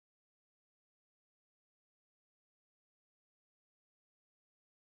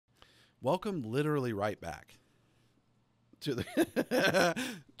Welcome literally right back to the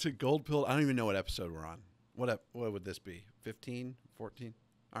to Goldpilled. I don't even know what episode we're on. What would this be? 15, 14?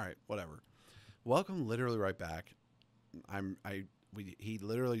 All right, whatever. Welcome literally right back. He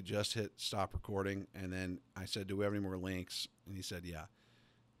literally just hit stop recording, and then I said, "Do we have any more links?" And he said, "Yeah."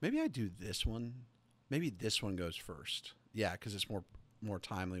 Maybe I do this one. Maybe this one goes first. Yeah, because it's more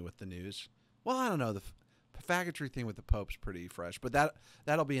timely with the news. Well, I don't know. The faggotry thing with the Pope's pretty fresh, but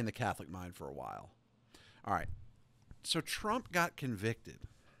that'll be in the Catholic mind for a while. All right. So Trump got convicted.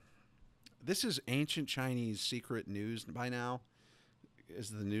 This is ancient Chinese secret news by now. Is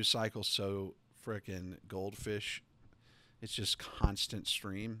the news cycle so frickin' goldfish? It's just constant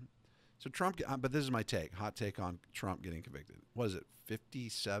stream. So Trump, but this is my take, hot take on Trump getting convicted. What is it,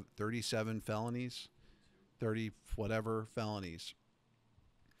 37 felonies? 30 whatever felonies.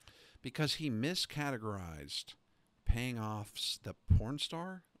 Because he miscategorized paying off the porn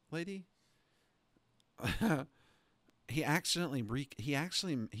star lady. He his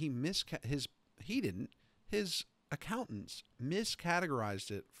accountants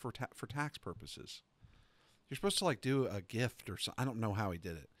miscategorized it for tax purposes. You're supposed to like do a gift or something. I don't know how he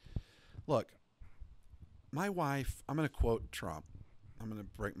did it. Look, my wife, I'm going to quote Trump. I'm going to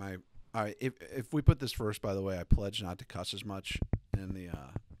break my, all right, if we put this first, by the way, I pledge not to cuss as much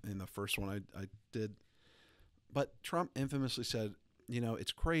in the first one I did. But Trump infamously said,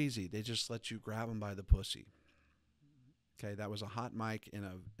 it's crazy. They just let you grab them by the pussy. Okay, that was a hot mic in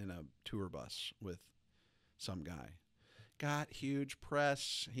a tour bus with some guy. Got huge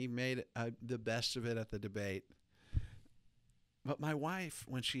press. He made the best of it at the debate. But my wife,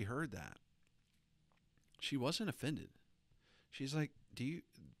 when she heard that, she wasn't offended. She's like,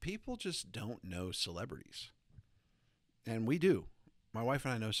 people just don't know celebrities. And we do. My wife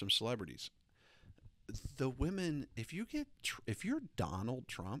and I know some celebrities. The women, if you're Donald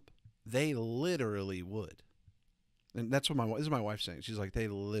Trump, they literally would. And that's what this is my wife saying. She's like, they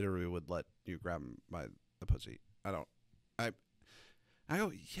literally would let you grab them by the pussy. I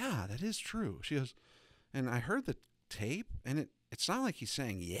go, yeah, that is true. She goes, and I heard the tape, and it's not like he's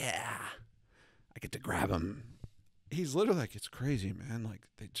saying, yeah, I get to grab him. He's literally like, it's crazy, man. Like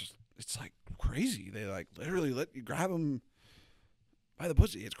it's like crazy. They like literally let you grab him by the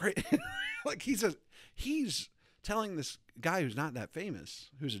pussy. It's great. Like he's telling this guy who's not that famous,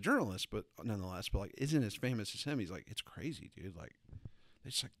 who's a journalist, but nonetheless, but like isn't as famous as him. He's like, it's crazy, dude. Like they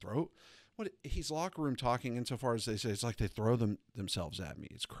just like he's locker room talking insofar as they say it's like they throw themselves at me.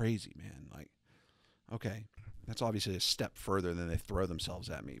 It's crazy, man. Like, okay, that's obviously a step further than they throw themselves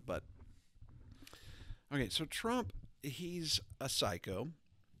at me. But okay, so Trump, he's a psycho,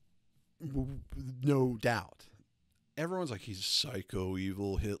 no doubt. Everyone's like, he's a psycho,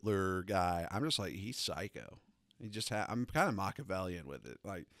 evil Hitler guy. I'm just like, he's psycho. I'm kind of Machiavellian with it.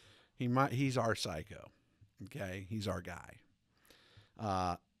 Like, he's our psycho. Okay, he's our guy.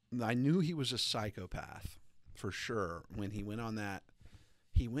 I knew he was a psychopath for sure when he went on that.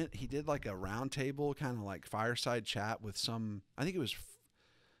 He did like a round table kind of like fireside chat with I think it was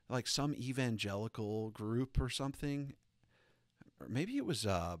like some evangelical group or something. Or maybe it was,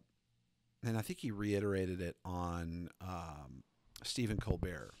 and I think he reiterated it on Stephen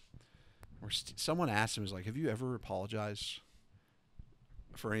Colbert, where someone asked him, was like, have you ever apologized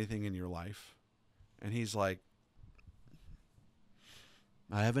for anything in your life? And he's like,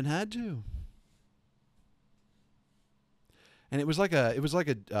 I haven't had to. And it was like a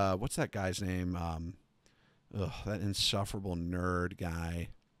what's that guy's name? That insufferable nerd guy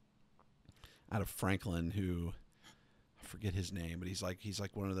out of Franklin who, I forget his name, but he's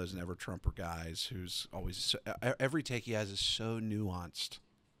like one of those never Trumper guys who's always every take he has is so nuanced.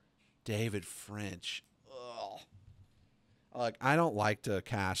 David French. Ugh. Like I don't like to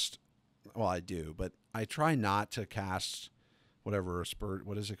cast. Well, I do, but I try not to cast whatever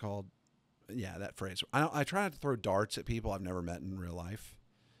what is it called? Yeah, that phrase. I try not to throw darts at people I've never met in real life,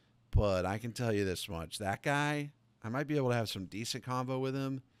 but I can tell you this much: that guy, I might be able to have some decent convo with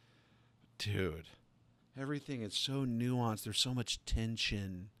him, dude. Everything is so nuanced. There's so much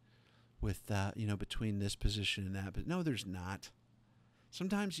tension with that, between this position and that. But no, there's not.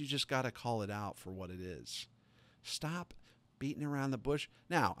 Sometimes you just got to call it out for what it is. Stop beating around the bush.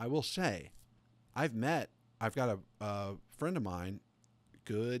 Now, I will say, I've got a friend of mine,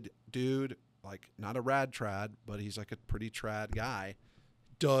 good dude, like not a rad trad, but he's like a pretty trad guy,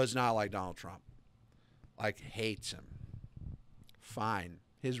 does not like Donald Trump. Like hates him. Fine.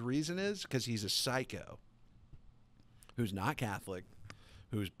 His reason is because he's a psycho who's not Catholic,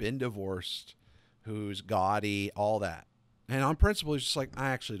 who's been divorced, who's gaudy, all that. And on principle, he's just like, I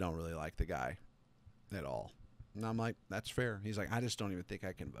actually don't really like the guy at all. And I'm like, that's fair. He's like, I just don't even think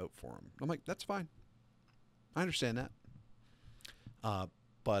I can vote for him. I'm like, that's fine. I understand that.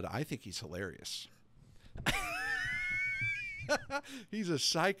 But I think he's hilarious. He's a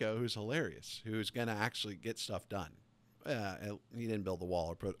psycho who's hilarious, who's going to actually get stuff done. He didn't build the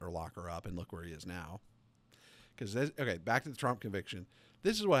wall or lock her up, and look where he is now. Okay, back to the Trump conviction.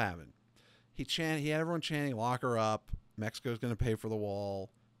 This is what happened. He had everyone chanting, lock her up. Mexico's going to pay for the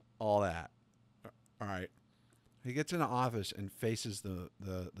wall, all that. All right. He gets into office and faces the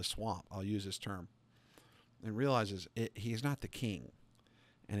swamp. I'll use this term. And realizes he's not the king.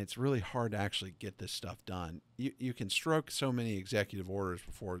 And it's really hard to actually get this stuff done. You can stroke so many executive orders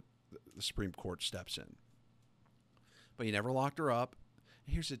before the Supreme Court steps in. But he never locked her up.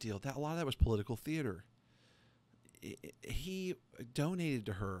 Here's the deal. A lot of that was political theater. He donated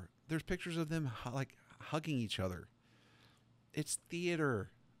to her. There's pictures of them like hugging each other. It's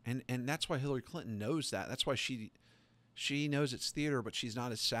theater. And that's why Hillary Clinton knows that. That's why she knows it's theater, but she's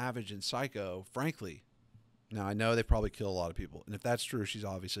not as savage and psycho, frankly. Now, I know they probably kill a lot of people. And if that's true, she's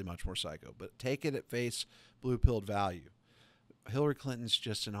obviously much more psycho. But take it at face blue-pilled value. Hillary Clinton's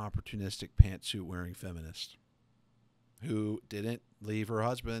just an opportunistic pantsuit-wearing feminist who didn't leave her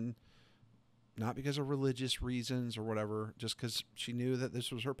husband, not because of religious reasons or whatever, just because she knew that this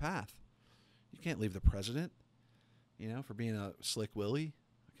was her path. You can't leave the president, for being a slick Willie,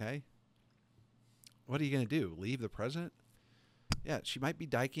 okay? What are you going to do? Leave the president? Yeah, she might be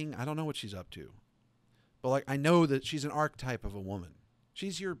dyking. I don't know what she's up to. But I know that she's an archetype of a woman.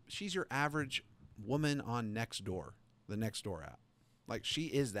 She's your average woman on Nextdoor, the Nextdoor app. She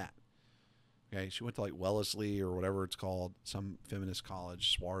is that. Okay, she went to Wellesley or whatever it's called, some feminist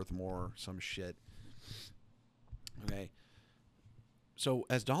college, Swarthmore, some shit. Okay. So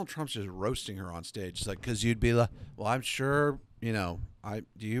as Donald Trump's just roasting her on stage, it's like, because you'd be like, well, I'm sure, do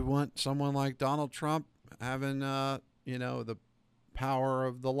you want someone like Donald Trump having, the power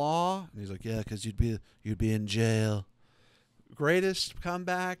of the law? And he's like, yeah, because you'd be in jail. Greatest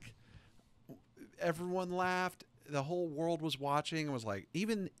comeback. Everyone laughed. The whole world was watching and was like,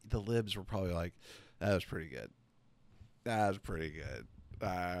 even the libs were probably like, that was pretty good. That was pretty good.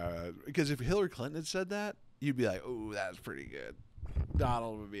 Because if Hillary Clinton had said that, you'd be like, oh, that's pretty good.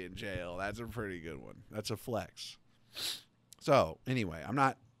 Donald would be in jail. That's a pretty good one. That's a flex. So anyway,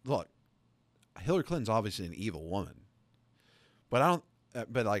 Hillary Clinton's obviously an evil woman. But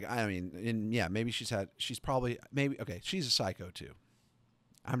maybe she's probably, she's a psycho too.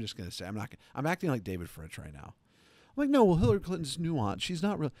 I'm just going to say, I'm acting like David French right now. I'm like, no, well, Hillary Clinton's nuanced. She's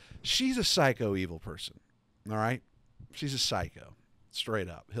not real. She's a psycho evil person. All right. She's a psycho, straight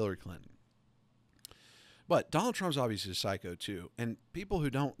up, Hillary Clinton. But Donald Trump's obviously a psycho too. And people who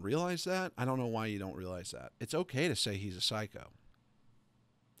don't realize that, I don't know why you don't realize that. It's okay to say he's a psycho.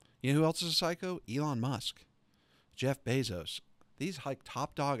 You know who else is a psycho? Elon Musk, Jeff Bezos. These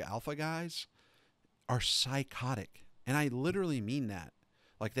top dog alpha guys are psychotic. And I literally mean that.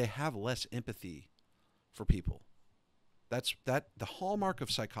 They have less empathy for people. The hallmark of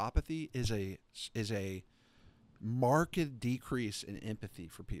psychopathy is a marked decrease in empathy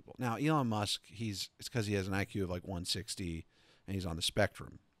for people. Now, Elon Musk, it's because he has an IQ of 160 and he's on the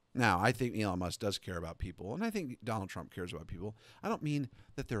spectrum. Now, I think Elon Musk does care about people, and I think Donald Trump cares about people. I don't mean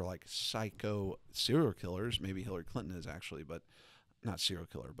that they're psycho serial killers. Maybe Hillary Clinton is actually, but not serial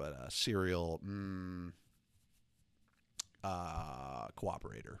killer, but a serial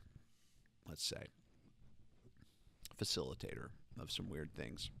cooperator, let's say. Facilitator of some weird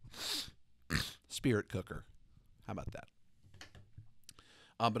things. Spirit cooker. How about that?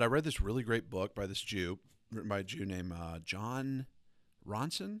 But I read this really great book by this Jew, written by a Jew named John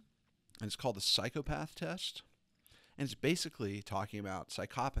Ronson, and it's called The Psychopath Test. And it's basically talking about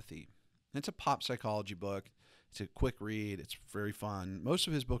psychopathy. And it's a pop psychology book. It's a quick read. It's very fun. Most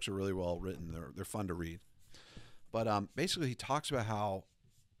of his books are really well written. They're fun to read. But basically he talks about how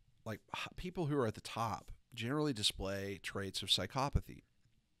people who are at the top generally display traits of psychopathy.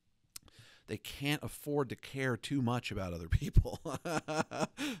 They can't afford to care too much about other people.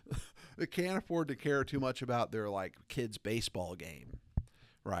 They can't afford to care too much about their kids' baseball game,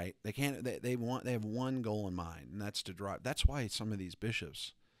 right? They can't. They have one goal in mind, and that's to drive. That's why some of these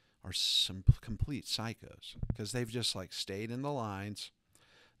bishops are some complete psychos, because they've just stayed in the lines,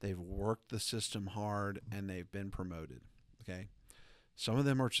 they've worked the system hard, and they've been promoted. Okay, some of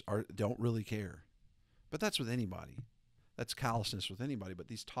them don't really care. But that's with anybody. That's callousness with anybody, but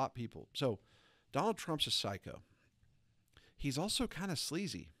these top people. So Donald Trump's a psycho. He's also kind of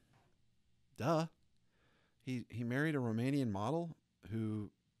sleazy. Duh. He married a Romanian model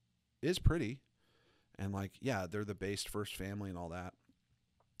who is pretty. And they're the based first family and all that.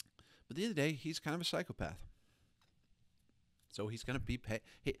 But at the end of the day, he's kind of a psychopath. So he's going to be paid.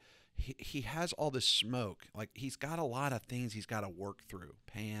 He has all this smoke. Like, he's got a lot of things he's got to work through.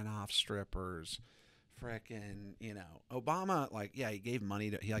 Paying off strippers. Frickin', Obama, like, yeah, he gave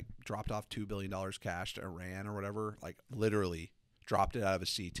money he like dropped off $2 billion cash to Iran or whatever. Like, literally dropped it out of a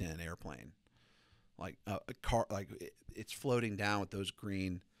C-10 airplane. Like, a car, like, it's floating down with those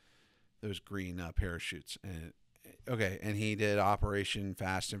green parachutes. And okay, and he did Operation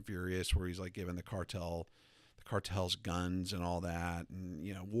Fast and Furious, where he's like giving the cartels guns and all that, and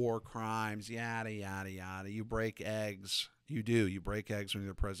war crimes, yada yada yada. You break eggs. You break eggs when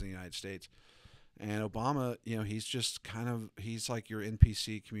you're the president of the United States. And Obama, he's just he's like your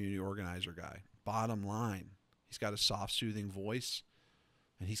NPC community organizer guy. Bottom line, he's got a soft, soothing voice,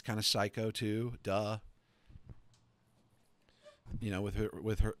 and he's kind of psycho too. Duh.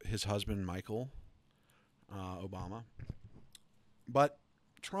 With his husband Michael Obama. But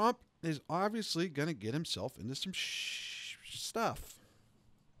Trump is obviously going to get himself into some stuff.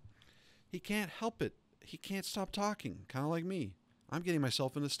 He can't help it. He can't stop talking, kind of like me. I'm getting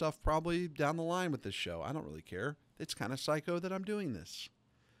myself into stuff probably down the line with this show. I don't really care. It's kind of psycho that I'm doing this.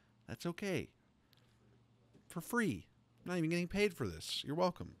 That's okay. For free. I'm not even getting paid for this. You're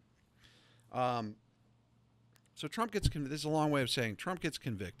welcome. So Trump gets convicted. This is a long way of saying Trump gets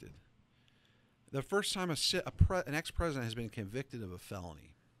convicted. The first time an ex-president has been convicted of a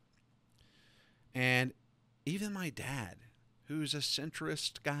felony. And even my dad, who's a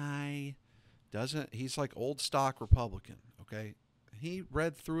centrist guy, he's like old stock Republican, okay? He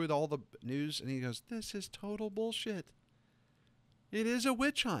read through all the news and he goes, this is total bullshit. It is a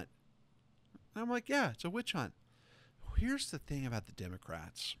witch hunt. And I'm like, yeah, it's a witch hunt. Here's the thing about the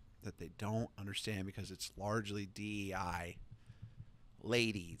Democrats that they don't understand, because it's largely DEI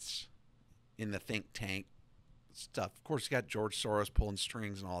ladies in the think tank stuff. Of course, you got George Soros pulling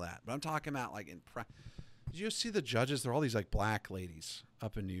strings and all that. But I'm talking about like did you see the judges? They're all these like black ladies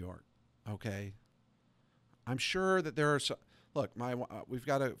up in New York. Okay. I'm sure that there are some. Look, we've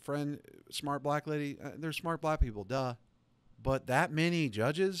got a friend, smart black lady. They're smart black people, duh. But that many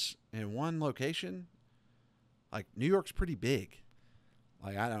judges in one location, like New York's pretty big.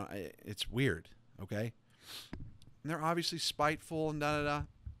 Like it's weird, okay? And they're obviously spiteful and da-da-da.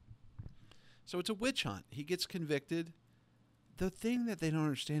 So it's a witch hunt. He gets convicted. The thing that they don't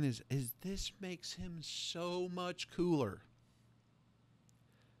understand is this makes him so much cooler.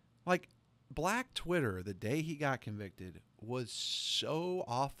 Like, Black Twitter, the day he got convicted, was so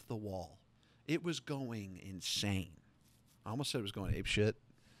off the wall. It was going insane. I almost said it was going ape shit.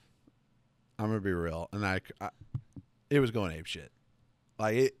 I'm going to be real. And it was going ape shit.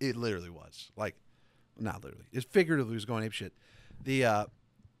 Like, it literally was. Like, not literally. It figuratively was going ape shit. They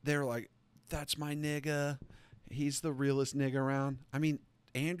were like, that's my nigga. He's the realest nigga around. I mean,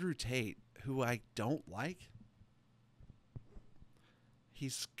 Andrew Tate, who I don't like,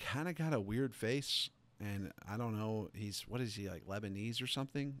 he's kind of got a weird face, and I don't know. What is he, like Lebanese or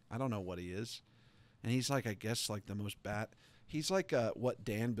something? I don't know what he is. And he's like, I guess, like the most he's like what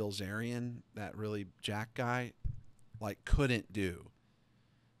Dan Bilzerian, that really jack guy, like couldn't do.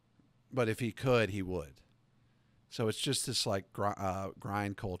 But if he could, he would. So it's just this like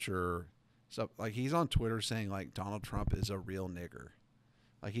grind culture. So like he's on Twitter saying like Donald Trump is a real nigger.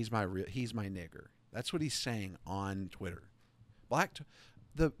 Like he's my nigger. That's what he's saying on Twitter.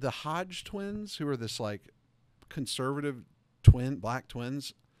 The Hodge twins, who are this like conservative black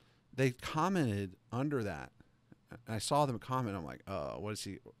twins, they commented under that. And I saw them comment. I'm like, oh, what is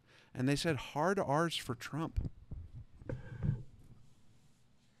he? And they said hard R's for Trump.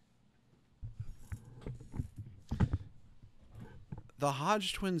 The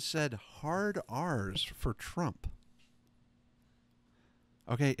Hodge twins said hard R's for Trump.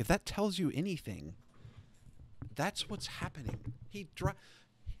 Okay, if that tells you anything, that's what's happening.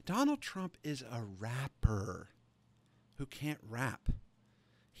 Donald Trump is a rapper who can't rap.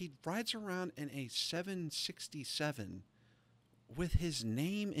 He rides around in a 767 with his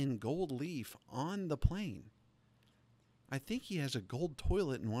name in gold leaf on the plane. I think he has a gold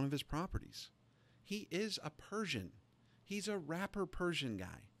toilet in one of his properties. He is a Persian. He's a rapper Persian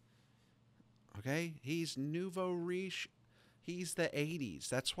guy. Okay? He's nouveau riche. He's the 80s.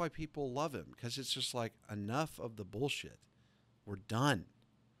 That's why people love him, because it's just like, enough of the bullshit. We're done.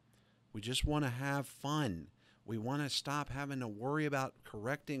 We just want to have fun. We want to stop having to worry about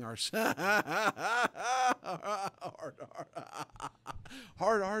correcting ourselves.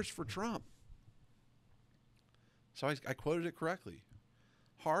 Hard R's for Trump. So I quoted it correctly.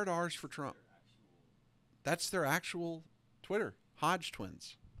 Hard R's for Trump. That's their actual Twitter. Hodge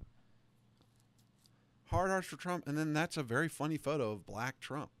twins. Hard R's for Trump. And then that's a very funny photo of black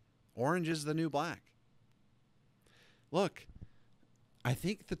Trump. Orange is the new black. Look, I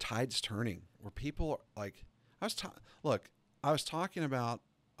think the tide's turning where people are like, look, I was talking about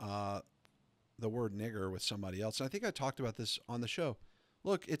the word nigger with somebody else. And I think I talked about this on the show.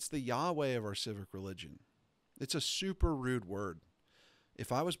 Look, it's the Yahweh of our civic religion. It's a super rude word.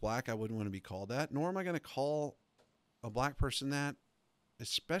 If I was black, I wouldn't want to be called that. Nor am I going to call a black person that,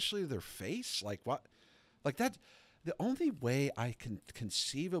 especially their face. Like what? Like that. The only way I can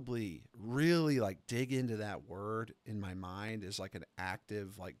conceivably really like dig into that word in my mind is like an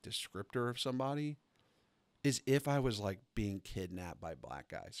active like descriptor of somebody is if I was like being kidnapped by black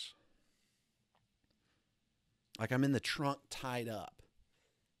guys. Like I'm in the trunk tied up.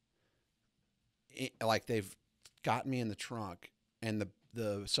 Like they've got me in the trunk and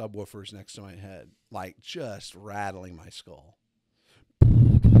the subwoofer's next to my head, like just rattling my skull.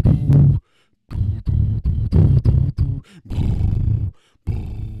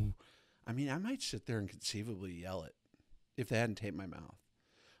 I mean, I might sit there and conceivably yell it if they hadn't taped my mouth.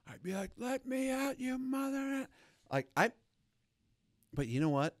 I'd be like, "Let me out, you mother!" But you know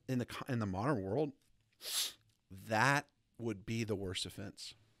what? In the modern world, that would be the worst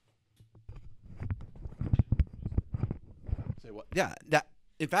offense. Say what? Yeah, that.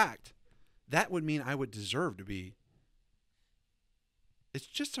 In fact, that would mean I would deserve to be. It's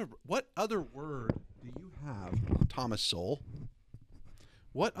just what other word do you have, Thomas Sowell?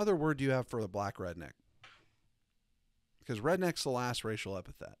 What other word do you have for the black redneck? Because redneck's the last racial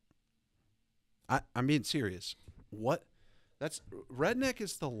epithet. I'm being serious. Redneck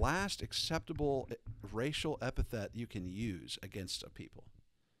is the last acceptable racial epithet you can use against a people.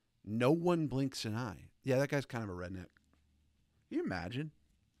 No one blinks an eye. Yeah, that guy's kind of a redneck. Can you imagine?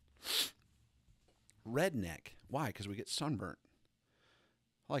 Redneck. Why? Because we get sunburnt.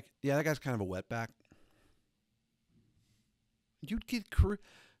 Like, yeah, that guy's kind of a wetback. You'd get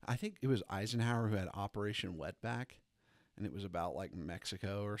I think it was Eisenhower who had Operation Wetback, and it was about like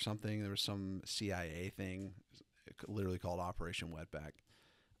Mexico or something. There was some CIA thing, literally called Operation Wetback.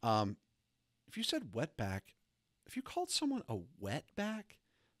 If you said wetback, if you called someone a wetback,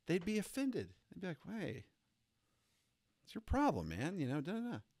 they'd be offended. They'd be like, "Hey, it's your problem, man." You know,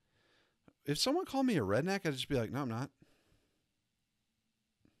 da. If someone called me a redneck, I'd just be like, "No, I'm not."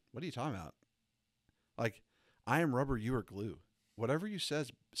 What are you talking about? Like, I am rubber, you are glue. Whatever you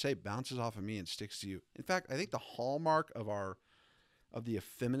say bounces off of me and sticks to you. In fact, I think the hallmark of the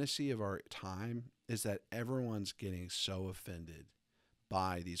effeminacy of our time is that everyone's getting so offended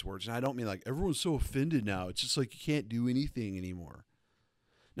by these words. And I don't mean like everyone's so offended now. It's just like you can't do anything anymore.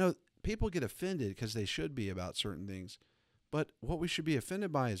 No, people get offended because they should be about certain things. But what we should be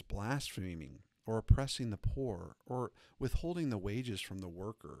offended by is blaspheming or oppressing the poor or withholding the wages from the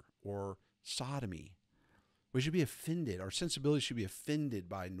worker or sodomy. We should be offended. Our sensibility should be offended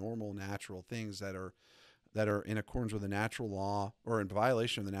by normal, natural things that are in accordance with the natural law or in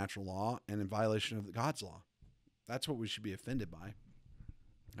violation of the natural law and in violation of God's law. That's what we should be offended by.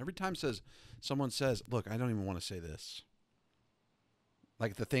 Every time someone says, "Look, I don't even want to say this."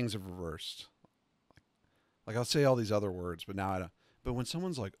 Like the things have reversed. Like I'll say all these other words, but now I don't. But when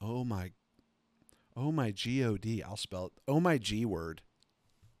someone's like, "Oh my God," I'll spell it. "Oh my G word."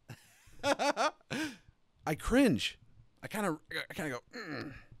 I cringe. I kind of go,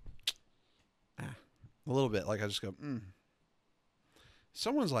 a little bit. Like I just go,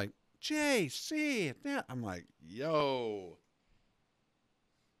 Someone's like, "JC," yeah. I'm like, yo,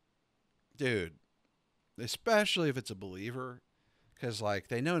 dude, especially if it's a believer, because like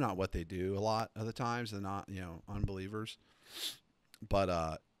they know not what they do a lot of the times. They're not, unbelievers. But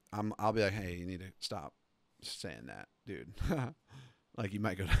I'll be like, "Hey, you need to stop saying that, dude." Like you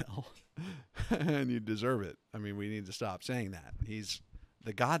might go to hell. And you deserve it. I mean, we need to stop saying that. He's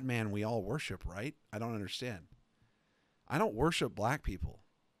the God man we all worship, right? I don't understand. I don't worship black people.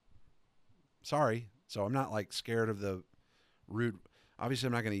 Sorry. So I'm not like scared of the rude. Obviously,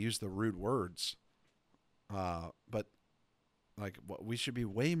 I'm not going to use the rude words. But like we should be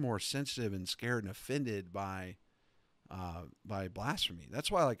way more sensitive and scared and offended by blasphemy. That's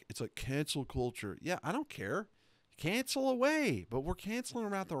why like it's like cancel culture. Yeah, I don't care. Cancel away, but we're canceling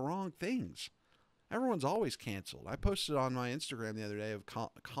about the wrong things. Everyone's always canceled. I posted on my Instagram the other day of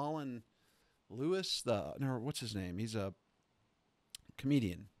Colin Lewis, what's his name? He's a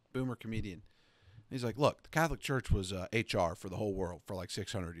comedian, boomer comedian. He's like, "Look, the Catholic Church was HR for the whole world for like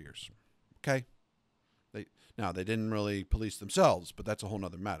 600 years. Okay? They didn't really police themselves, but that's a whole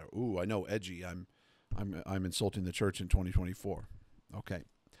nother matter. Ooh, I know, edgy. I'm insulting the church in 2024. Okay.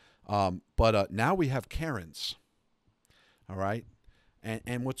 But now we have Karens. All right.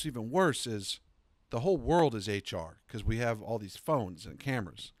 And what's even worse is the whole world is HR because we have all these phones and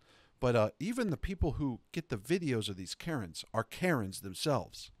cameras. But even the people who get the videos of these Karens are Karens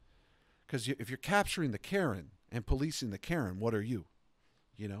themselves. Because if you're capturing the Karen and policing the Karen, what are you?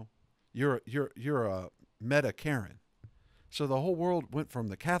 You know, you're a meta Karen. So the whole world went from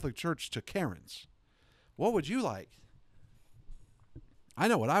the Catholic Church to Karens. What would you like? I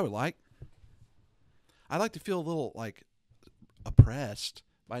know what I would like. I'd like to feel a little like oppressed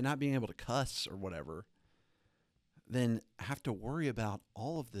by not being able to cuss or whatever, then have to worry about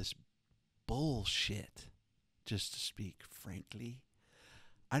all of this bullshit, just to speak frankly.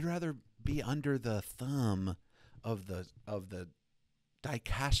 I'd rather be under the thumb of the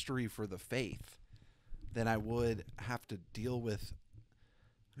dicastery for the faith than I would have to deal with.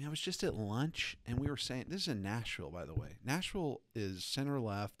 I mean, I was just at lunch and we were saying, this is in Nashville, by the way. Nashville is center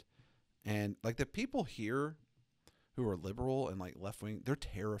left, and like the people here who are liberal and like left wing, they're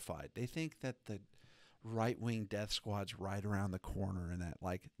terrified. They think that the right wing death squad's right around the corner, and that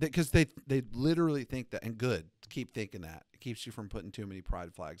like because they literally think that, and good, keep thinking that. It keeps you from putting too many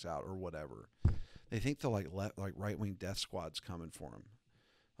pride flags out or whatever. They think the like right wing death squad's coming for them,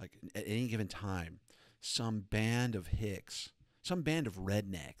 like at any given time. Some band of hicks, some band of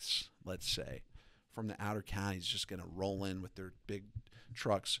rednecks, let's say, from the outer counties just going to roll in with their big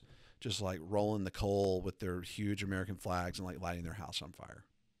trucks, just like rolling the coal with their huge American flags and like lighting their house on fire.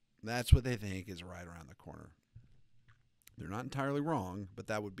 That's what they think is right around the corner. They're not entirely wrong, but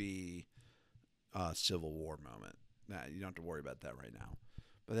that would be a Civil War moment. Nah, you don't have to worry about that right now.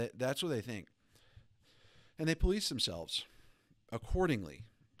 But that's what they think. And they police themselves accordingly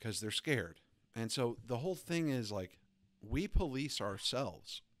because they're scared. And so the whole thing is like, we police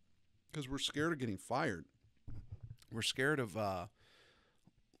ourselves because we're scared of getting fired. We're scared of like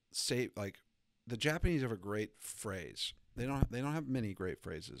the Japanese have a great phrase. They don't have many great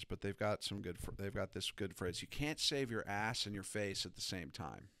phrases, but they've got some good. They've got this good phrase: you can't save your ass and your face at the same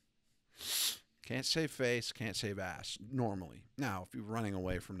time. Can't save face, can't save ass normally. Now, if you're running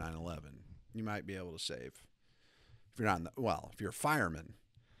away from 9/11, you might be able to save. If you're not if you're a fireman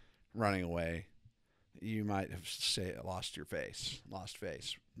running away, you might have lost face,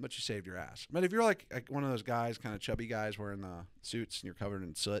 but you saved your ass. But if you're like one of those guys, kind of chubby guys wearing the suits and you're covered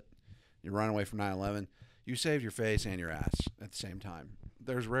in soot, you run away from 9/11, you saved your face and your ass at the same time.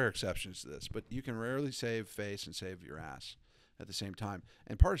 There's rare exceptions to this, but you can rarely save face and save your ass at the same time.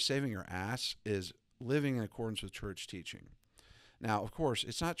 And part of saving your ass is living in accordance with church teaching. Now, of course,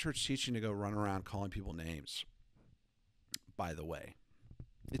 it's not church teaching to go run around calling people names, by the way.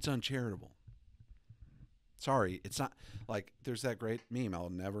 It's uncharitable. Sorry, it's not like there's that great meme, I'll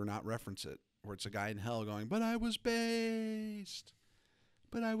never not reference it, where it's a guy in hell going, but I was based.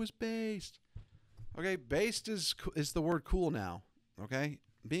 Okay, based is the word cool now, okay?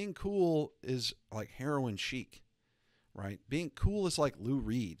 Being cool is like heroin chic, right? Being cool is like Lou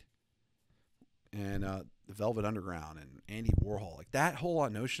Reed and the Velvet Underground and Andy Warhol. Like that whole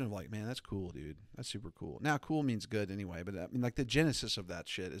notion of like, man, that's cool, dude. That's super cool. Now, cool means good anyway, but I mean, like the genesis of that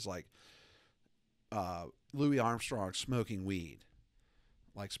shit is like Louis Armstrong smoking weed,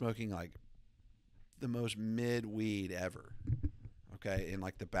 like smoking like the most mid weed ever. Okay, in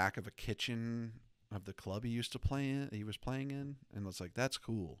like the back of a kitchen of the club he was playing in, and it's like, that's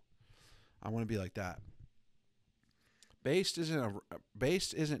cool. I want to be like that. Based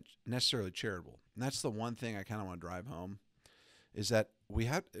isn't necessarily charitable, and that's the one thing I kind of want to drive home, is that we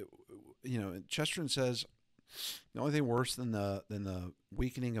have, Chesterton says the only thing worse than the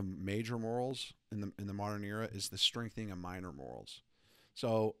weakening of major morals in the modern era is the strengthening of minor morals.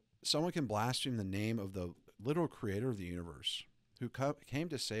 So someone can blaspheme the name of the literal creator of the universe, who came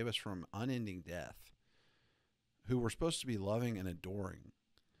to save us from unending death, who we're supposed to be loving and adoring.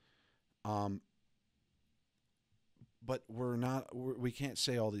 But we can't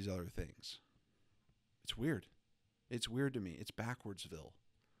say all these other things. It's weird. It's weird to me. It's backwardsville.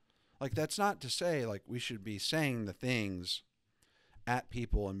 Like, that's not to say like we should be saying the things at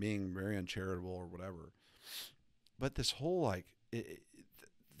people and being very uncharitable or whatever. But this whole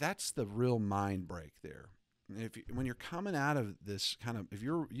that's the real mind break there. When you're coming out of this kind of, if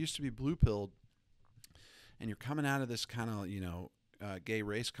you're used to be blue-pilled and you're coming out of this kind of, gay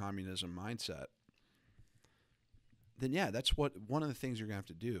race communism mindset, then yeah, that's one of the things you're going to have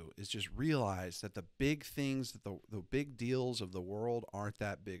to do is just realize that the big things, that the big deals of the world aren't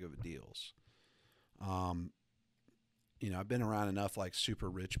that big of deals. I've been around enough like super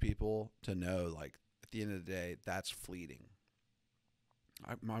rich people to know, like, at the end of the day, that's fleeting.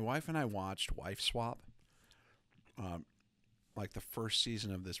 My wife and I watched Wife Swap. Like the first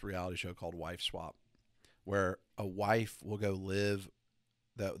season of this reality show called Wife Swap, where a wife will go live,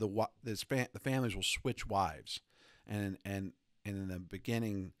 the families will switch wives, and in the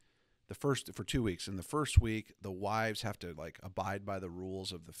beginning, for 2 weeks. In the first week, the wives have to like abide by the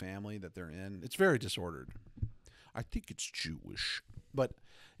rules of the family that they're in. It's very disordered. I think it's Jewish, but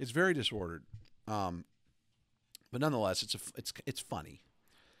it's very disordered. But nonetheless, it's funny.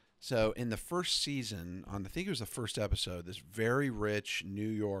 So in the first season, I think it was the first episode, this very rich New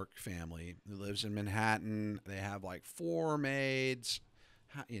York family who lives in Manhattan. They have like 4 maids,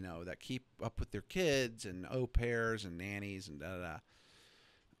 that keep up with their kids, and au pairs and nannies and da da da.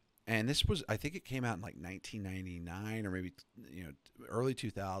 And this was, I think it came out in like 1999 or maybe early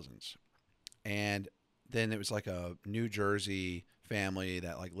 2000s. And then it was like a New Jersey family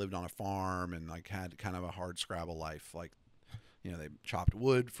that like lived on a farm and like had kind of a hard scrabble life. Like, they chopped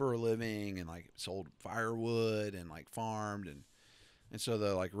wood for a living and like sold firewood and like farmed. And so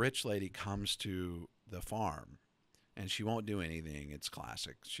the like rich lady comes to the farm and she won't do anything. It's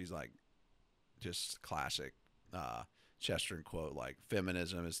classic. She's like just classic Chesterton quote, like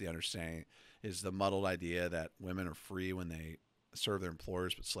feminism is the muddled idea that women are free when they serve their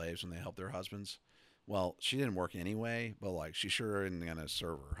employers but slaves when they help their husbands. Well, she didn't work anyway, but like she sure isn't going to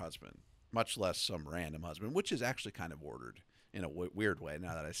serve her husband, much less some random husband, which is actually kind of ordered in a weird way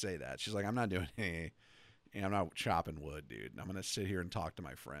now that I say that. She's like, I'm not doing any, I'm not chopping wood, dude. I'm going to sit here and talk to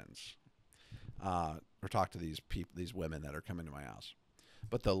my friends or talk to these women that are coming to my house.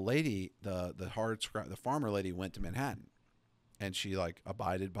 But the lady, the farmer lady went to Manhattan and she like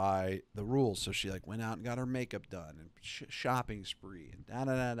abided by the rules. So she like went out and got her makeup done and shopping spree and da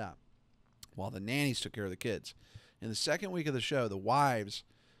da da da. While the nannies took care of the kids. In the second week of the show, the wives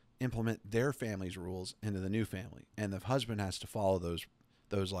implement their family's rules into the new family, and the husband has to follow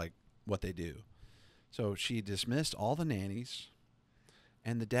those like what they do. So she dismissed all the nannies,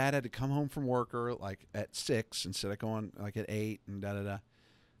 and the dad had to come home from work like at 6 instead of going like at 8 and da da da.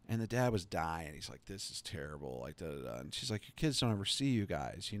 And the dad was dying. He's like, "This is terrible." Like da da da. And she's like, "Your kids don't ever see you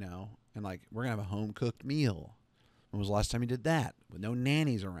guys, and like we're gonna have a home cooked meal. When was the last time you did that with no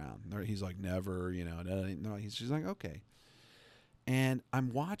nannies around?" He's like, "Never, no." She's like, "Okay." And I'm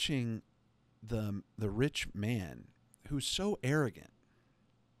watching the rich man who's so arrogant,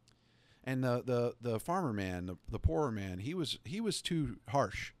 and the farmer man, the poorer man, he was too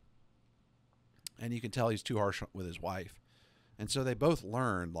harsh, and you can tell he's too harsh with his wife, and so they both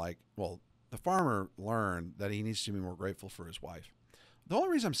learned the farmer learned that he needs to be more grateful for his wife. The only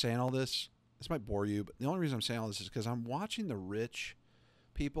reason I'm saying all this. This might bore you, but the only reason I'm saying all this is because I'm watching the rich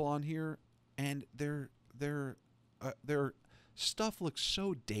people on here, and their stuff looks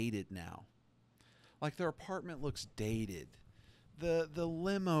so dated now. Like their apartment looks dated. The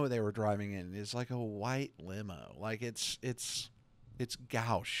limo they were driving in is like a white limo. Like it's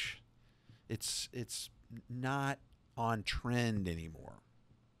gauche. It's not on trend anymore.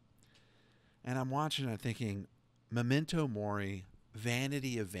 And I'm watching and I'm thinking, memento mori,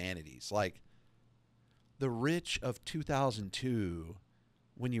 vanity of vanities. Like the rich of 2002,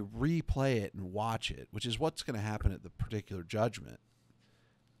 when you replay it and watch it, which is what's going to happen at the particular judgment,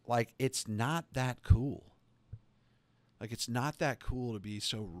 like it's not that cool. Like it's not that cool to be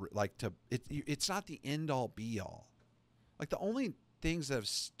so it's not the end all be all. Like the only things that have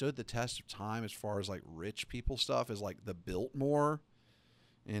stood the test of time as far as like rich people stuff is like the Biltmore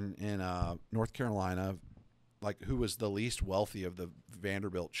in North Carolina, like who was the least wealthy of the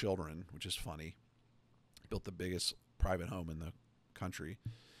Vanderbilt children, which is funny. Built the biggest private home in the country.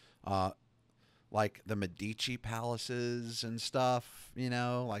 Like the Medici palaces and stuff,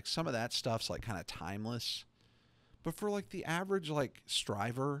 like some of that stuff's like kind of timeless. But for like the average like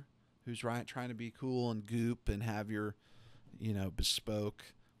striver who's trying to be cool and goop and have your, bespoke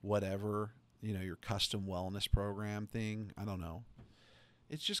whatever, your custom wellness program thing, I don't know.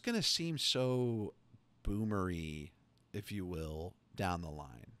 It's just going to seem so boomery, if you will, down the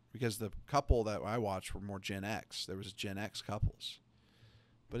line. Because the couple that I watched were more Gen X. There was Gen X couples.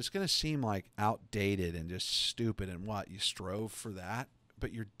 But it's going to seem like outdated and just stupid and what? You strove for that,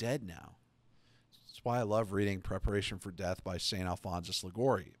 but you're dead now. That's why I love reading Preparation for Death by St. Alphonsus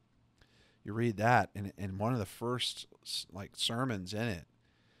Liguori. You read that, and one of the first like sermons in it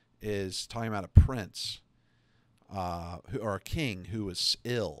is talking about a prince or a king who was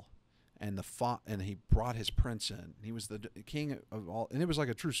ill. And and he brought his prince in. He was the king of all, and it was like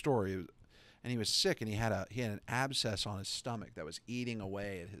a true story. And he was sick, and he had an abscess on his stomach that was eating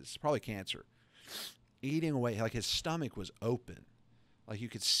away at his, probably cancer, eating away. Like his stomach was open, like you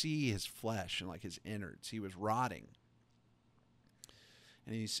could see his flesh and like his innards. He was rotting.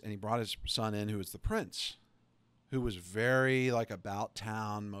 And he brought his son in, who was the prince, who was very like about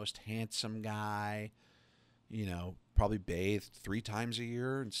town, most handsome guy. Probably bathed 3 times a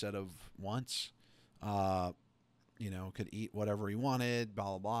year instead of once. Could eat whatever he wanted,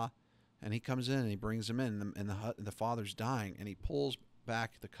 blah, blah, blah. And he comes in and he brings him in, and the father's dying, and he pulls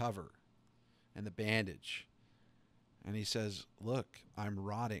back the cover and the bandage, and he says, "Look, I'm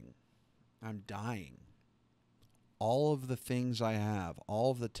rotting. I'm dying. All of the things I have,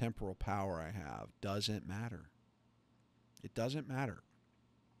 all of the temporal power I have doesn't matter. It doesn't matter."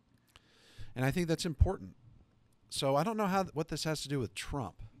 And I think that's important. So I don't know what this has to do with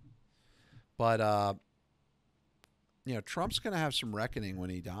Trump, but Trump's going to have some reckoning when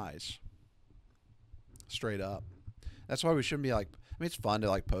he dies. Straight up. That's why we shouldn't be like. I mean, it's fun to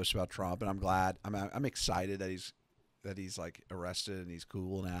like post about Trump, and I'm glad. I'm excited that he's like arrested and he's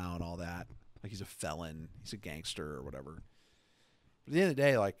cool now and all that. Like he's a felon, he's a gangster or whatever. But at the end of the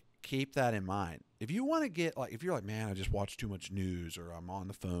day, like keep that in mind. If you want to get like, if you're like, man, I just watch too much news, or I'm on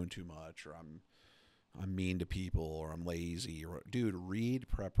the phone too much, or I'm mean to people, or I'm lazy, or dude, read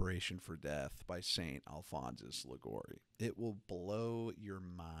Preparation for Death by Saint Alphonsus Liguori. It will blow your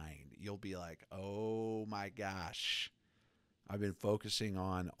mind. You'll be like, oh my gosh, I've been focusing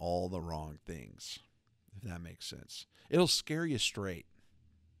on all the wrong things. If that makes sense. It'll scare you straight,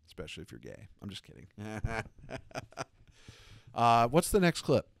 especially if you're gay. I'm just kidding. What's the next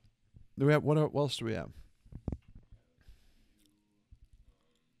clip? Do we have what else do we have?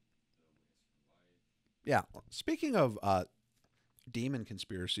 Yeah. Speaking of demon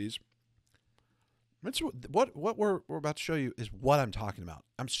conspiracies, what we're about to show you is what I'm talking about.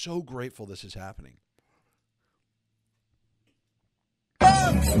 I'm so grateful this is happening.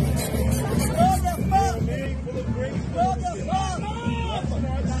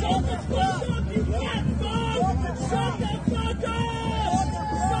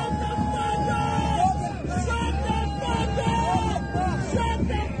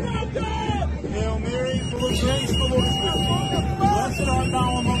 Blessed art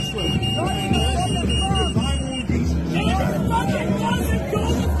thou amongst women.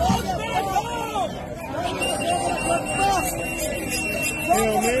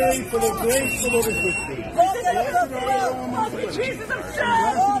 Hail Mary, full of grace, the Lord is with thee. Blessed art thou amongst women. Jesus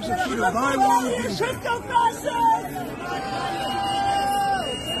himself. Thy womb is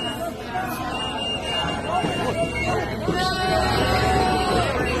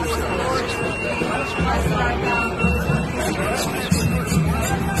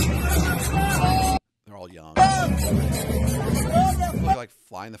They're all young. They're like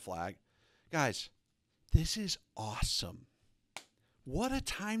flying the flag. Guys, this is awesome. What a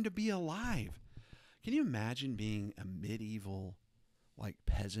time to be alive. Can you imagine being a medieval like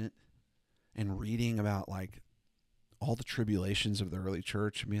peasant and reading about like all the tribulations of the early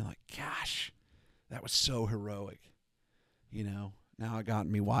church and being like, gosh, that was so heroic. You know, now I got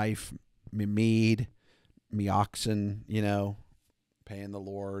me wife, me mead, me oxen, you know, paying the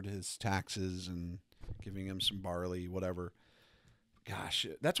Lord his taxes and giving him some barley, whatever. Gosh,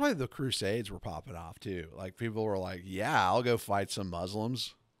 that's why the Crusades were popping off too. Like people were like, yeah, I'll go fight some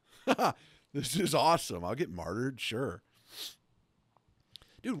Muslims. This is awesome. I'll get martyred. Sure.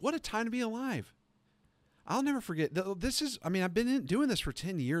 Dude, what a time to be alive. I'll never forget. This is, I mean, I've been doing this for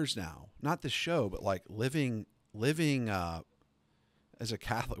 10 years now. Not this show, but like living as a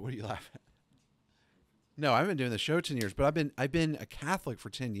Catholic. What are you laughing at? No, I haven't been doing the show 10 years, but I've been a Catholic for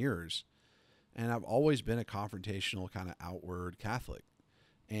 10 years. And I've always been a confrontational kind of outward Catholic.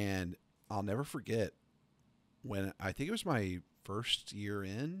 And I'll never forget when I think it was my first year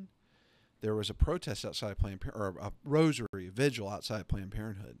in, there was a protest outside Planned Parenthood, or a rosary vigil outside Planned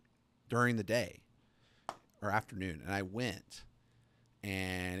Parenthood during the day or afternoon. And I went,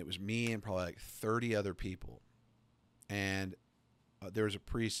 and it was me and probably like 30 other people. And there was a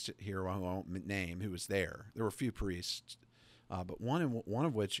priest here, I won't name, who was there. There were a few priests. But one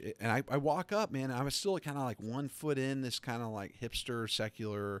of which, and I walk up, man, I was still kind of like 1 foot in this kind of like hipster,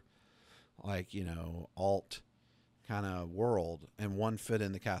 secular, like, you know, alt kind of world, and 1 foot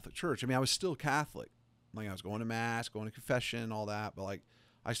in the Catholic Church. I mean, I was still Catholic. Like I was going to mass, going to confession, all that. But like,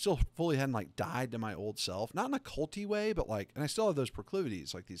 I still fully hadn't like died to my old self, not in a culty way, but like, and I still have those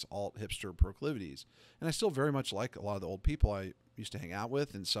proclivities, like these alt hipster proclivities. And I still very much like a lot of the old people I used to hang out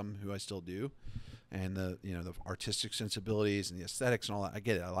with, and some who I still do. And the, you know, the artistic sensibilities and the aesthetics and all that. I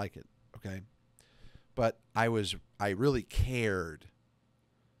get it. I like it. Okay. But I really cared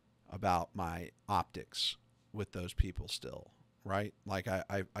about my optics with those people still. Right. Like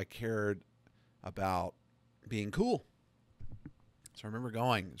I cared about being cool. So I remember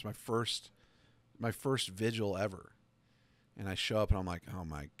going, it was my first vigil ever. And I show up and I'm like, oh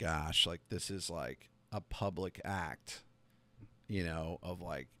my gosh, like this is like a public act, you know, of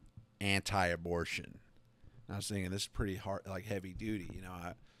like anti-abortion. And I was thinking this is pretty hard, like heavy duty, you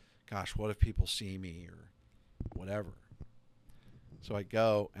know. Gosh, what if people see me or whatever? So I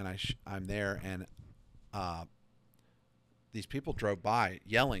go and I'm there, and these people drove by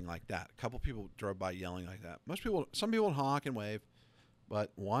yelling like that. A couple people drove by yelling like that. Some people would honk and wave,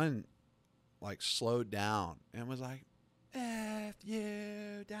 but one like slowed down and was like, "F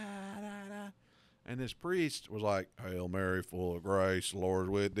you, da da da." And this priest was like, "Hail Mary, full of grace, the Lord is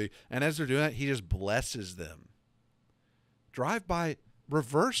with thee." And as they're doing that, he just blesses them.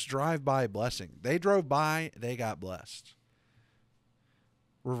 Reverse drive-by blessing. They drove by, they got blessed.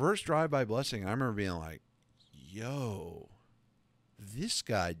 Reverse drive-by blessing. And I remember being like, yo, this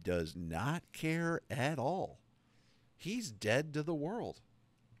guy does not care at all. He's dead to the world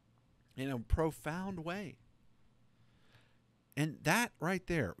in a profound way. And that right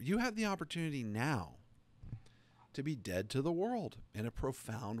there, you have the opportunity now to be dead to the world in a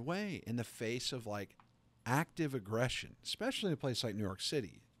profound way in the face of like active aggression, especially in a place like New York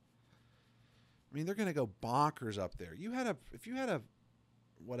City. I mean, they're going to go bonkers up there. If you had a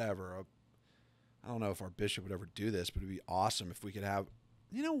whatever, I don't know if our bishop would ever do this, but it'd be awesome if we could have,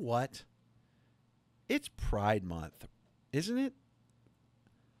 you know what? It's Pride Month, isn't it?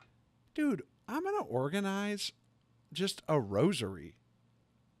 Dude, I'm going to organize just a rosary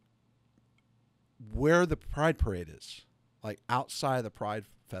where the Pride Parade is, like outside the Pride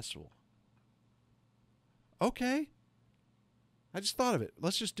Festival. Okay. I just thought of it.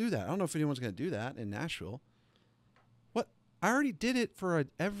 Let's just do that. I don't know if anyone's going to do that in Nashville. What? I already did it for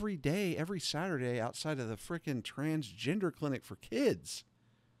every day, every Saturday outside of the freaking transgender clinic for kids.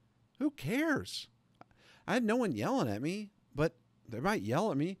 Who cares? I had no one yelling at me, but they might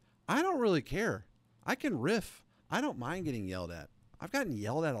yell at me. I don't really care. I can riff. I don't mind getting yelled at. I've gotten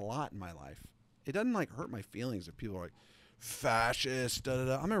yelled at a lot in my life. It doesn't like hurt my feelings if people are like, fascist, da da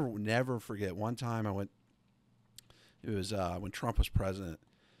da. I remember, never forget, one time I went, it was when Trump was president,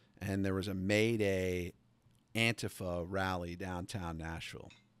 and there was a May Day Antifa rally downtown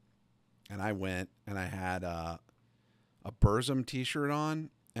Nashville. And I went, and I had a Burzum t-shirt on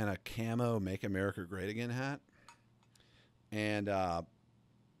and a camo Make America Great Again hat. And I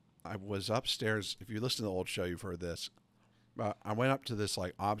was upstairs. If you listen to the old show, you've heard this. I went up to this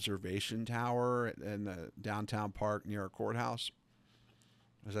like observation tower in the downtown park near our courthouse.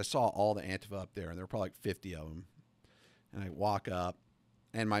 As I saw all the Antifa up there, and there were probably like 50 of them. And I walk up,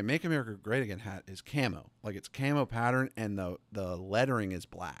 and my Make America Great Again hat is camo. Like, it's camo pattern, and the lettering is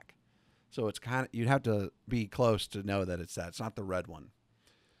black. So it's kind of, you'd have to be close to know that it's that. It's not the red one.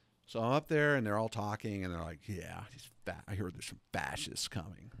 So I'm up there, and they're all talking, and they're like, yeah, I heard there's some fascists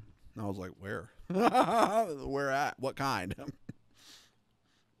coming. And I was like, where? Where at? What kind?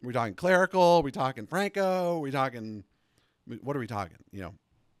 We talking clerical? We talking Franco? We talking, what are we talking? You know,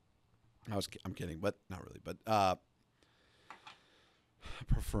 I'm kidding, but not really. But I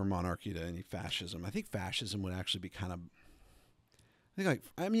prefer monarchy to any fascism. I think fascism would actually be kind of,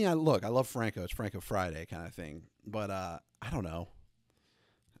 I love Franco. It's Franco Friday kind of thing. But I don't know.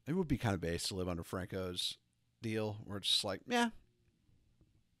 It would be kind of base to live under Franco's deal, where it's just like, yeah,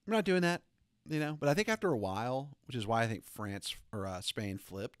 I'm not doing that, you know. But I think after a while, which is why I think France or Spain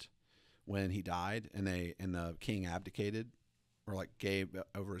flipped when he died, and the king abdicated, or like gave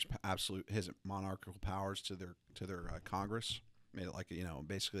over his monarchical powers to their Congress, made it like, you know,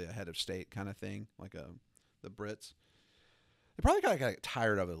 basically a head of state kind of thing, like the Brits. They probably kind of got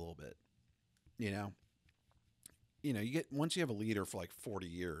tired of it a little bit, you know. You know, once you have a leader for like 40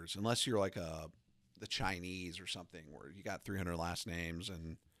 years, unless you're like the Chinese or something, where you got 300 last names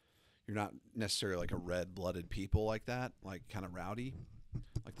and you're not necessarily like a red-blooded people like that, like kind of rowdy,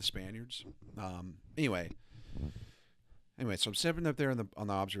 like the Spaniards. Anyway, so I'm sitting up there on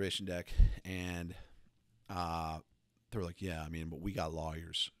the observation deck, and they're like, yeah, I mean, but we got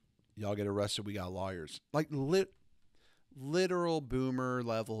lawyers. Y'all get arrested, we got lawyers. Like literal boomer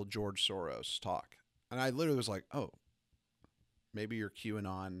level George Soros talk. And I literally was like, oh, maybe your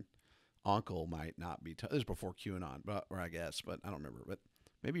QAnon uncle might not be. This is before QAnon, but I don't remember. But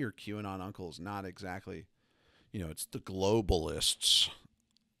maybe your QAnon uncle is not exactly, you know, it's the globalists.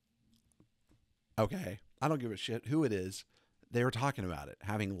 Okay, I don't give a shit who it is. They were talking about it,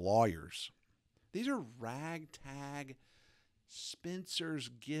 having lawyers. These are ragtag, Spencer's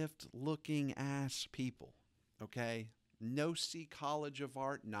gift looking ass people. Okay. No-see College of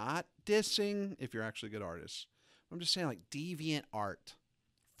Art, not dissing if you're actually a good artist. I'm just saying, like, deviant art,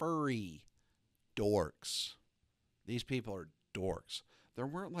 furry dorks. These people are dorks. There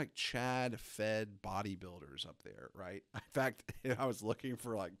weren't like Chad-fed bodybuilders up there, right? In fact, I was looking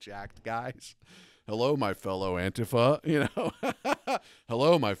for like jacked guys. Hello, my fellow Antifa, you know.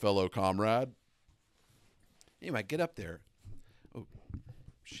 Hello, my fellow comrade. Anyway, I get up there. Oh,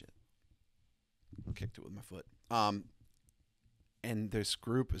 shit. Kicked it with my foot. And this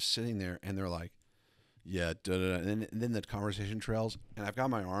group is sitting there, and they're like, yeah, da, da, da. And then the conversation trails, and I've got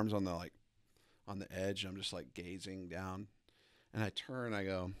my arms on the on the edge. And I'm just like gazing down, and I turn, and I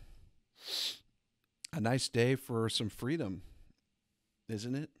go, a nice day for some freedom,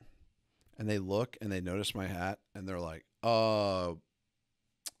 isn't it? And they look, and they notice my hat, and they're like,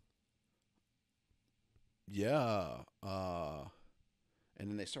 yeah, and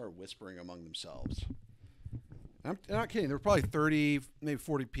then they start whispering among themselves. I'm not kidding. There were probably 30, maybe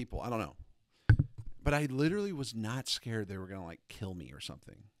 40 people. I don't know. But I literally was not scared they were going to like kill me or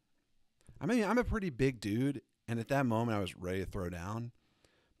something. I mean, I'm a pretty big dude. And at that moment, I was ready to throw down.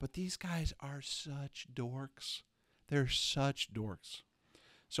 But these guys are such dorks. They're such dorks.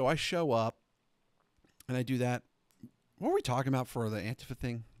 So I show up and I do that. What were we talking about for the Antifa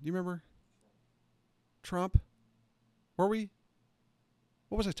thing? Do you remember? Trump? Were we?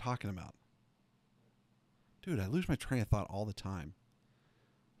 What was I talking about? Dude, I lose my train of thought all the time.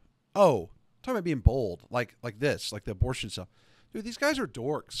 Oh, talking about being bold, like this, like the abortion stuff. Dude, these guys are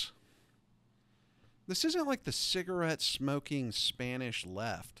dorks. This isn't like the cigarette smoking Spanish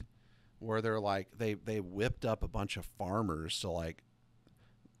left, where they're like they whipped up a bunch of farmers to like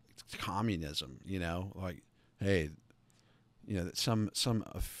communism, you know, like hey, you know, some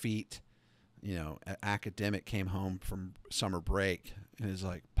effete, you know, academic came home from summer break and is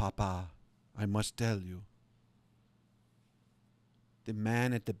like, Papa, I must tell you. The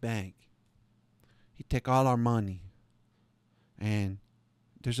man at the bank, he take all our money, and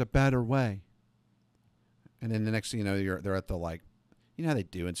there's a better way. And then the next thing you know, they're at the like, you know how they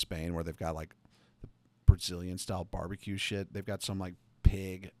do in Spain where they've got like the Brazilian style barbecue shit. They've got some like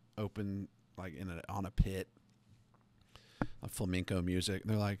pig open like on a pit, flamenco music. And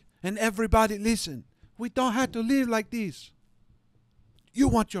they're like, and everybody listen, we don't have to live like this. You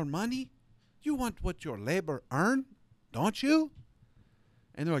want your money? You want what your labor earn, don't you?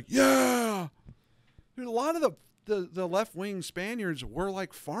 And they're like, yeah. Dude, a lot of the left-wing Spaniards were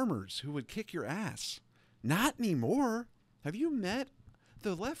like farmers who would kick your ass. Not anymore. Have you met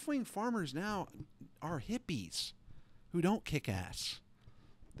the left-wing farmers now are hippies who don't kick ass.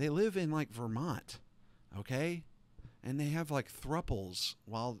 They live in like Vermont, okay? And they have like thruples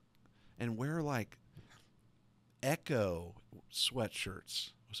and wear like Ecce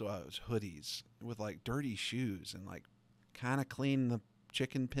sweatshirts, so hoodies with like dirty shoes and like kind of clean the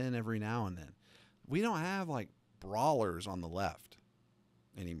chicken pen every now and then. We don't have like brawlers on the left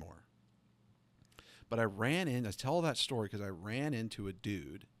anymore. But I tell that story because I ran into a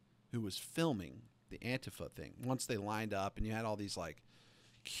dude who was filming the Antifa thing. Once they lined up and you had all these like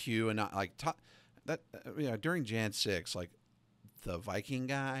Q and like during Jan 6, like the Viking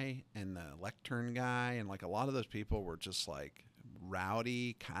guy and the lectern guy and like a lot of those people were just like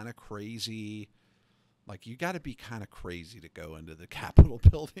rowdy, kind of crazy. Like you got to be kind of crazy to go into the Capitol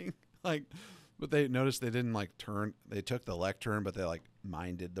building. Like, but they noticed they didn't like turn. They took the lectern, but they like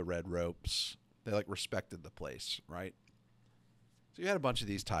minded the red ropes. They like respected the place, right? So you had a bunch of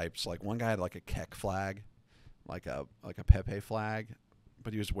these types. Like one guy had like a Keck flag, like a Pepe flag,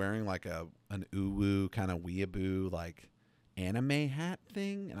 but he was wearing like an uwu kind of weeaboo like anime hat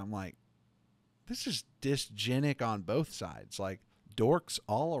thing, and I'm like, this is dysgenic on both sides, like dorks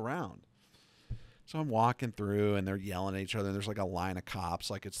all around. So I'm walking through, and they're yelling at each other, and there's like a line of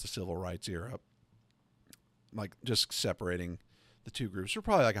cops, like it's the civil rights era, like just separating the two groups. We're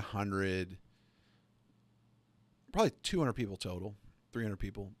probably like 100, probably 200 people total, 300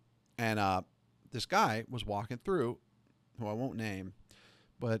 people. And this guy was walking through, who I won't name,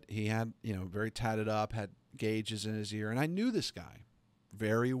 but he had, you know, very tatted up, had gauges in his ear. And I knew this guy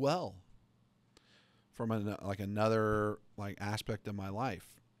very well from another like aspect of my life.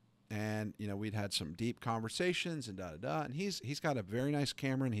 And, you know, we'd had some deep conversations and da-da-da. And he's got a very nice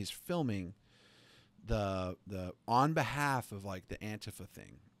camera, and he's filming the on behalf of like the Antifa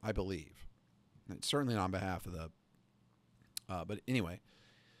thing, I believe. And certainly on behalf of the, but anyway.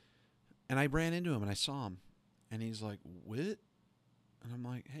 And I ran into him and I saw him, and he's like, "What?" And I'm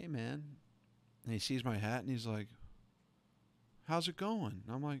like, "Hey, man." And he sees my hat and he's like, "How's it going?"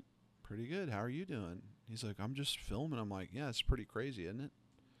 And I'm like, "Pretty good. How are you doing?" He's like, "I'm just filming." I'm like, "Yeah, it's pretty crazy, isn't it?"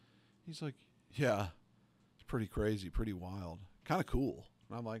 He's like, "Yeah, it's pretty crazy, pretty wild, kind of cool."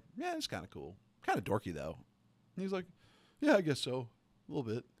 And I'm like, "Yeah, it's kind of cool. Kind of dorky, though." And he's like, "Yeah, I guess so. A little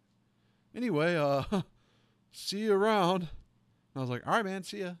bit. Anyway, see you around." And I was like, "All right, man,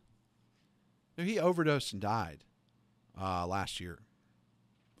 see ya." He overdosed and died last year.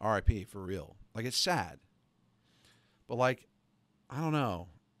 R.I.P. for real. Like, it's sad. But, like, I don't know.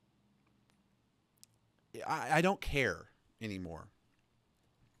 I don't care anymore.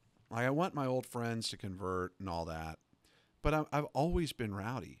 Like, I want my old friends to convert and all that. But I've always been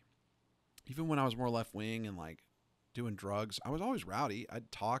rowdy. Even when I was more left wing and like doing drugs, I was always rowdy.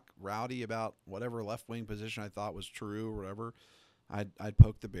 I'd talk rowdy about whatever left wing position I thought was true or whatever. I'd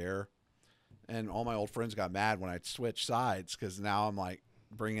poke the bear, and all my old friends got mad when I'd switch sides because now I'm like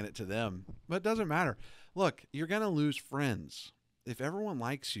bringing it to them. But it doesn't matter. Look, you're gonna lose friends if everyone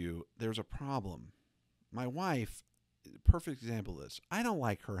likes you. There's a problem. My wife, perfect example of this. I don't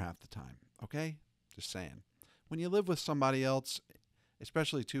like her half the time. Okay, just saying. When you live with somebody else,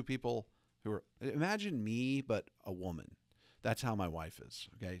 especially two people who are, imagine me but a woman. That's how my wife is.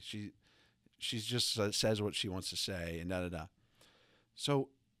 Okay, she's just says what she wants to say and da da da. So,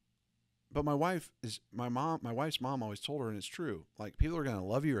 but my wife is my mom. My wife's mom always told her, and it's true. Like people are gonna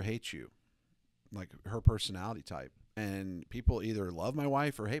love you or hate you, like her personality type. And people either love my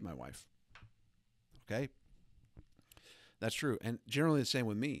wife or hate my wife. Okay, that's true. And generally the same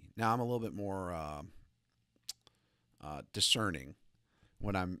with me. Now I'm a little bit more discerning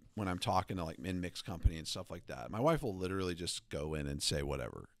when I'm talking to like in mixed company and stuff like that. My wife will literally just go in and say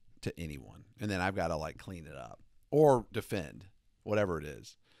whatever to anyone, and then I've got to like clean it up or defend whatever it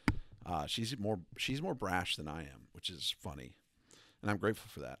is. She's more brash than I am, which is funny, and I'm grateful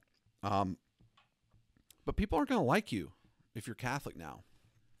for that. But people aren't going to like you if you're Catholic now.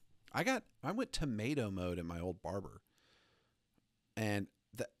 I went tomato mode in my old barber, and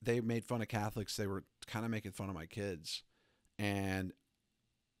they made fun of Catholics. They were kind of making fun of my kids, and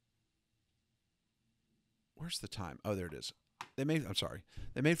where's the time? Oh, there it is. They made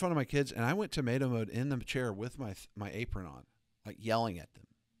fun of my kids, and I went tomato mode in the chair with my apron on, like yelling at them.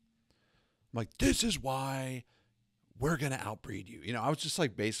 I'm like, this is why we're going to outbreed you. You know, I was just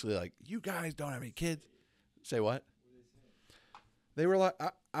like, basically like, you guys don't have any kids. Say what? They were like,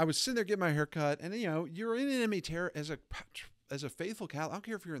 I was sitting there getting my hair cut, and you know, you're in enemy terror as a faithful Catholic. I don't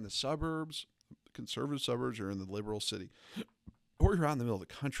care if you're in the suburbs, conservative suburbs, or in the liberal city, or you're out in the middle of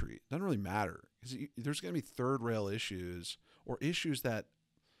the country. It doesn't really matter, because there's going to be third rail issues or issues that,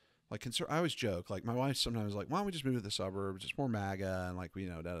 like, I always joke, like my wife sometimes is like, why don't we just move to the suburbs? It's more MAGA, and like, you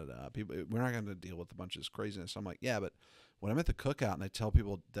know, da da da. People, we're not going to deal with a bunch of this craziness. I'm like, yeah, but when I'm at the cookout and I tell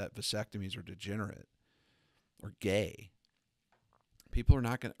people that vasectomies are degenerate or gay, people are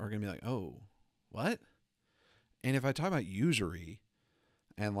going to be like, oh, what? And if I talk about usury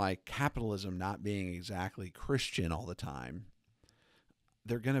and like capitalism not being exactly Christian all the time,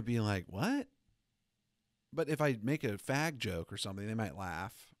 they're going to be like, what? But if I make a fag joke or something, they might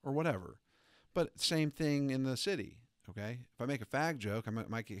laugh or whatever. But same thing in the city, okay? If I make a fag joke, I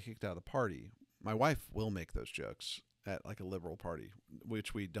might get kicked out of the party. My wife will make those jokes at like a liberal party,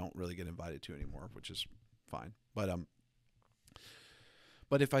 which we don't really get invited to anymore, which is fine.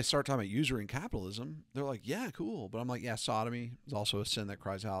 But if I start talking about usury and capitalism, they're like, yeah, cool. But I'm like, yeah, sodomy is also a sin that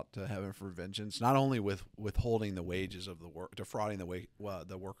cries out to heaven for vengeance, not only with withholding the wages of the work, defrauding the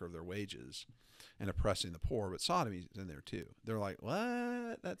worker of their wages and oppressing the poor, but sodomy is in there too. They're like,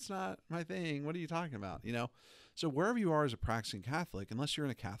 what? That's not my thing. What are you talking about? You know? So wherever you are as a practicing Catholic, unless you're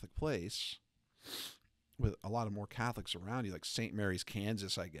in a Catholic place with a lot of more Catholics around you, like St. Mary's,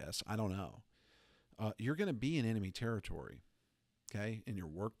 Kansas, I guess, I don't know, you're going to be in enemy territory. Okay, in your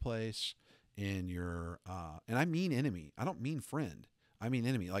workplace, in your and I mean enemy. I don't mean friend. I mean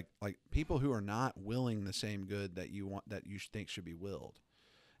enemy. Like people who are not willing the same good that you want, that you think should be willed.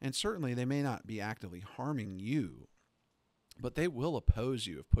 And certainly they may not be actively harming you, but they will oppose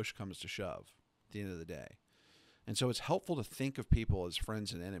you if push comes to shove at the end of the day. And so it's helpful to think of people as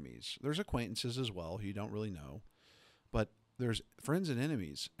friends and enemies. There's acquaintances as well who you don't really know, but there's friends and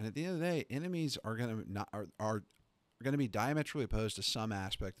enemies. And at the end of the day, enemies are going to be diametrically opposed to some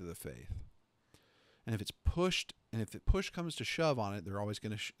aspect of the faith. And if the push comes to shove on it, they're going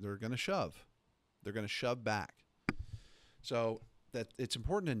to shove. They're going to shove back. So that it's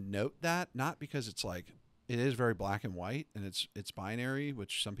important to note that, not because it's like, it is very black and white and it's binary,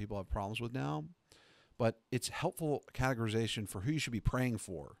 which some people have problems with now, but it's helpful categorization for who you should be praying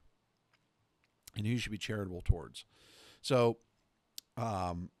for and who you should be charitable towards. So,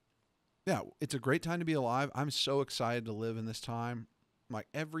 yeah, it's a great time to be alive. I'm so excited to live in this time. Like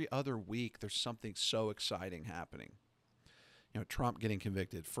every other week, there's something so exciting happening. You know, Trump getting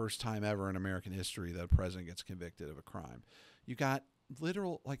convicted. First time ever in American history that a president gets convicted of a crime. You got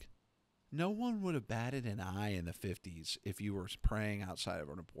literal, like, no one would have batted an eye in the 50s if you were praying outside of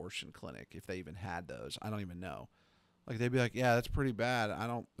an abortion clinic, if they even had those. I don't even know. Like, they'd be like, yeah, that's pretty bad. I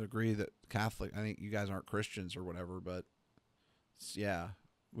don't agree that I think you guys aren't Christians or whatever, but yeah.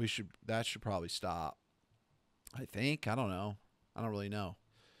 That should probably stop. I think. I don't know. I don't really know.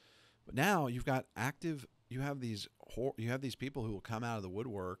 But now you have these people who will come out of the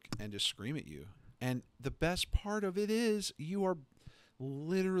woodwork and just scream at you. And the best part of it is you are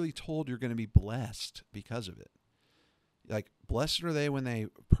literally told you're going to be blessed because of it. Like, blessed are they when they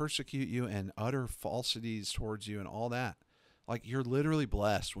persecute you and utter falsities towards you and all that. Like, you're literally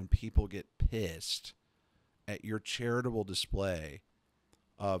blessed when people get pissed at your charitable display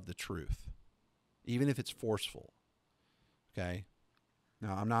of the truth, even if it's forceful. Okay?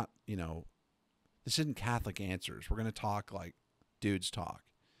 Now, I'm not, this isn't Catholic Answers. We're going to talk like dudes talk,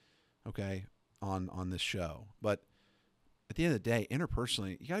 okay, on this show. But at the end of the day,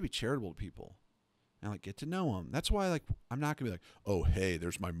 interpersonally, you got to be charitable to people and, like, get to know them. That's why, like, I'm not going to be like, oh, hey,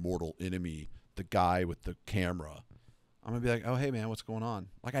 there's my mortal enemy, the guy with the camera. I'm going to be like, oh, hey, man, what's going on?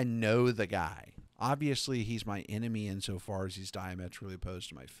 Like, I know the guy. Obviously, he's my enemy insofar as he's diametrically opposed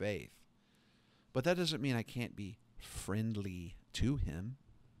to my faith. But that doesn't mean I can't be friendly to him.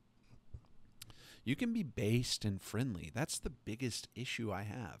 You can be based and friendly. That's the biggest issue I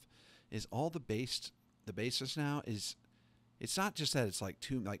have, is all the basis now is, it's not just that it's like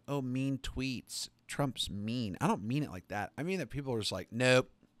oh, mean tweets, Trump's mean. I don't mean it like that. I mean that people are just like, nope,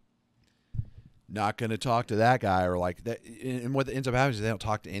 not going to talk to that guy, or like that. And what ends up happening is they don't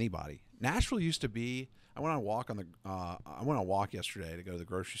talk to anybody. Nashville used to be, I went on a walk yesterday to go to the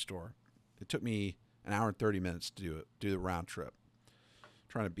grocery store. It took me an hour and 30 minutes to do the round trip.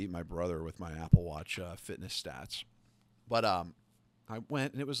 Trying to beat my brother with my Apple Watch fitness stats. But I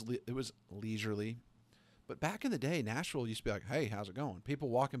went, and it was leisurely. But back in the day, Nashville used to be like, hey, how's it going? People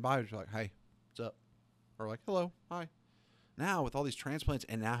walking by would be like, hey, what's up? Or like, hello, hi. Now, with all these transplants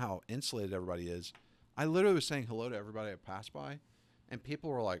and now how insulated everybody is, I literally was saying hello to everybody I passed by, and people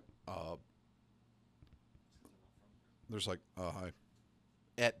were like, there's like, hi.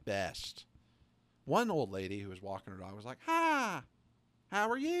 At best. One old lady who was walking her dog was like, hi, how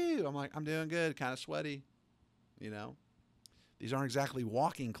are you? I'm like, I'm doing good, kind of sweaty. These aren't exactly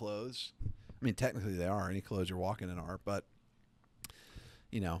walking clothes. I mean, technically they are. Any clothes you're walking in are, but,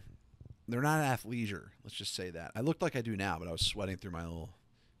 they're not athleisure. Let's just say that. I looked like I do now, but I was sweating through my little,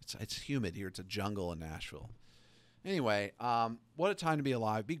 it's humid here. It's a jungle in Nashville. Anyway, what a time to be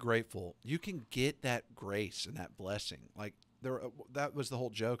alive. Be grateful. You can get that grace and that blessing. Like, that was the whole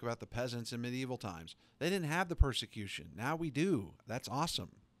joke about the peasants in medieval times. They didn't have the persecution. Now we do. That's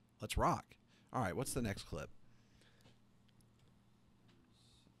awesome. Let's rock. All right, what's the next clip?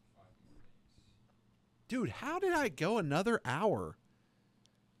 Dude, how did I go another hour?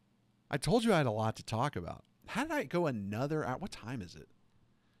 I told you I had a lot to talk about. How did I go another hour? What time is it?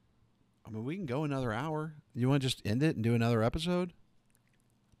 I mean, we can go another hour. You want to just end it and do another episode?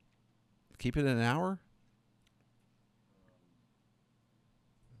 Keep it an hour?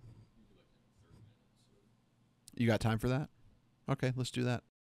 You got time for that? Okay, let's do that.